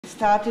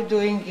started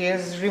doing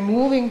is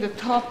removing the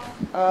top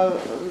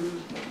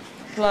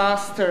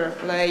plaster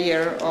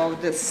layer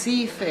of the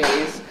C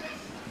phase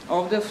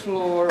of the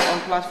floor on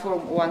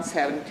platform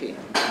 170.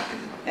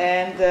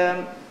 And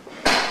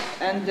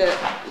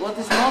what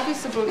is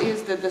noticeable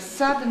is that the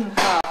southern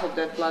half of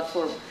that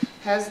platform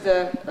has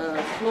the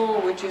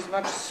floor which is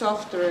much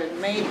softer and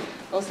made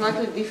of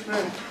slightly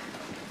different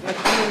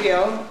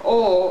material,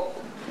 or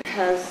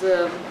has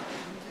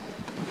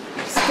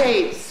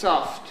stayed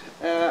soft.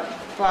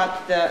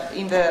 But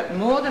in the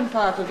northern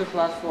part of the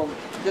platform,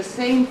 the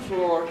same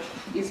floor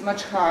is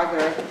much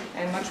harder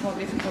and much more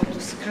difficult to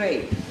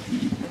scrape.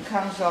 It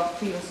comes off,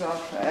 peels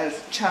off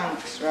as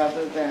chunks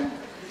rather than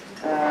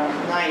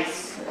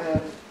nice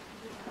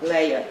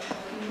layer.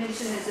 You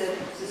mentioned there's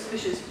a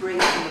suspicious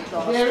break in the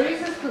plaster. There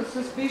is a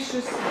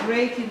suspicious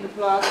break in the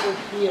plaster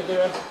here.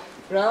 There are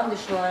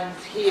brownish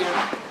lines here,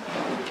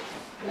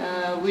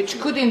 which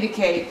could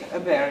indicate a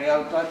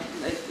burial, but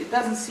it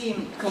doesn't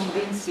seem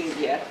convincing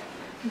yet.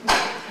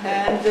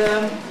 And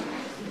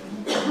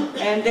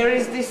there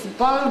is this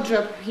bulge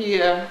up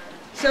here.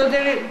 So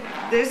there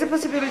is a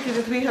possibility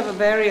that we have a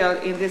burial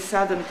in this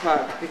southern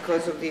part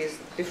because of these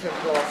different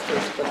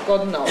plasters, but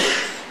God knows.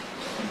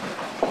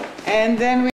 And then